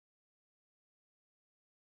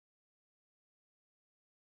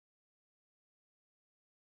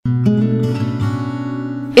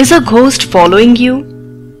Is a ghost following you?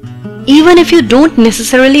 Even if you don't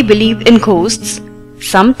necessarily believe in ghosts,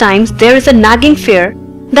 sometimes there is a nagging fear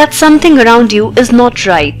that something around you is not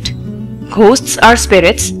right. Ghosts are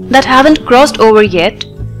spirits that haven't crossed over yet,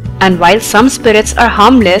 and while some spirits are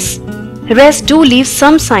harmless, rest do leave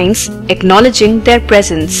some signs acknowledging their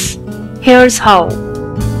presence. Here's how.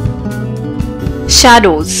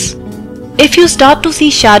 Shadows. If you start to see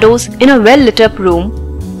shadows in a well-lit up room,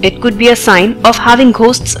 it could be a sign of having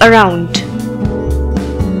ghosts around.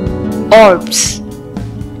 Orbs.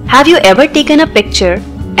 Have you ever taken a picture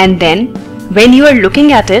and then, when you are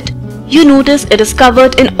looking at it, you notice it is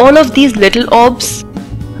covered in all of these little orbs?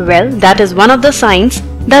 Well, that is one of the signs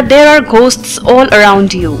that there are ghosts all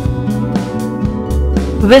around you.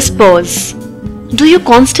 Whispers. Do you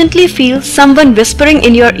constantly feel someone whispering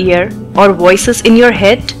in your ear or voices in your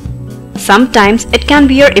head? Sometimes it can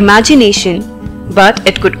be your imagination, but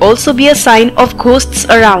it could also be a sign of ghosts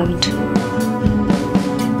around.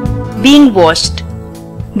 Being watched.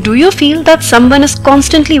 Do you feel that someone is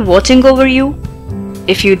constantly watching over you?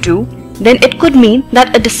 If you do, then it could mean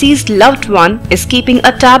that a deceased loved one is keeping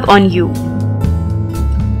a tab on you.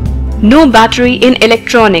 No battery in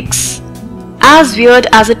electronics. As weird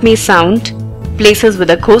as it may sound, places with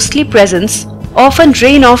a ghostly presence often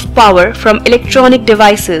drain off power from electronic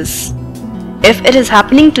devices. If it is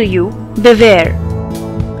happening to you, beware.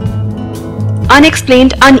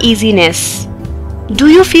 Unexplained uneasiness. Do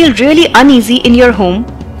you feel really uneasy in your home,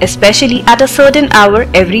 especially at a certain hour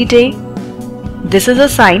every day? This is a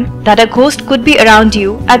sign that a ghost could be around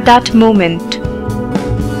you at that moment.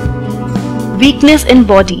 Weakness in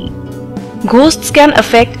body. Ghosts can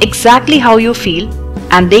affect exactly how you feel,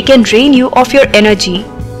 and they can drain you of your energy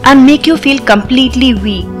and make you feel completely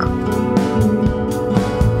weak.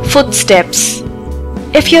 Footsteps.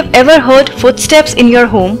 If you have ever heard footsteps in your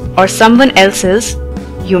home or someone else's,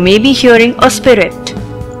 you may be hearing a spirit.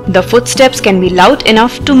 The footsteps can be loud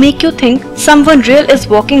enough to make you think someone real is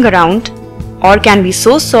walking around, or can be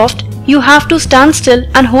so soft you have to stand still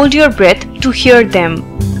and hold your breath to hear them.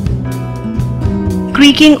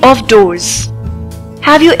 Creaking of doors.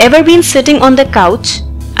 Have you ever been sitting on the couch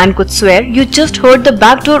and could swear you just heard the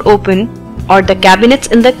back door open or the cabinets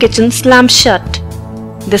in the kitchen slam shut?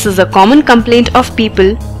 This is a common complaint of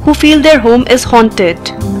people who feel their home is haunted.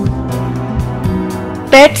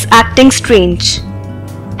 Pets acting strange.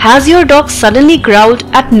 Has your dog suddenly growled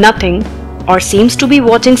at nothing or seems to be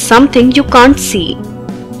watching something you can't see?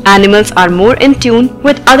 Animals are more in tune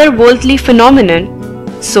with otherworldly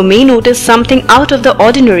phenomenon, so may notice something out of the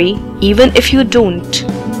ordinary even if you don't.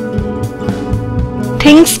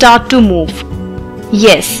 Things start to move.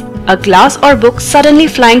 Yes, a glass or book suddenly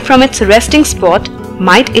flying from its resting spot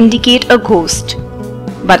might indicate a ghost.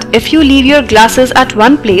 But if you leave your glasses at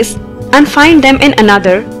one place and find them in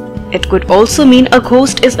another, it could also mean a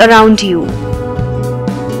ghost is around you.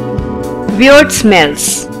 Weird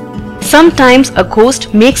smells. Sometimes a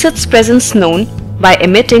ghost makes its presence known by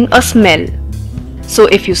emitting a smell. So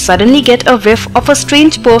if you suddenly get a whiff of a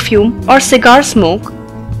strange perfume or cigar smoke,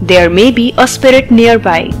 there may be a spirit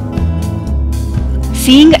nearby.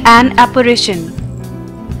 Seeing an apparition.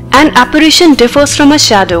 An apparition differs from a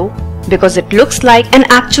shadow because it looks like an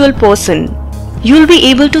actual person. You'll be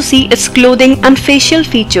able to see its clothing and facial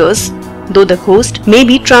features, though the ghost may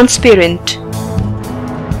be transparent.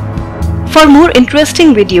 For more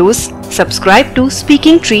interesting videos, subscribe to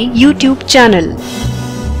Speaking Tree YouTube channel.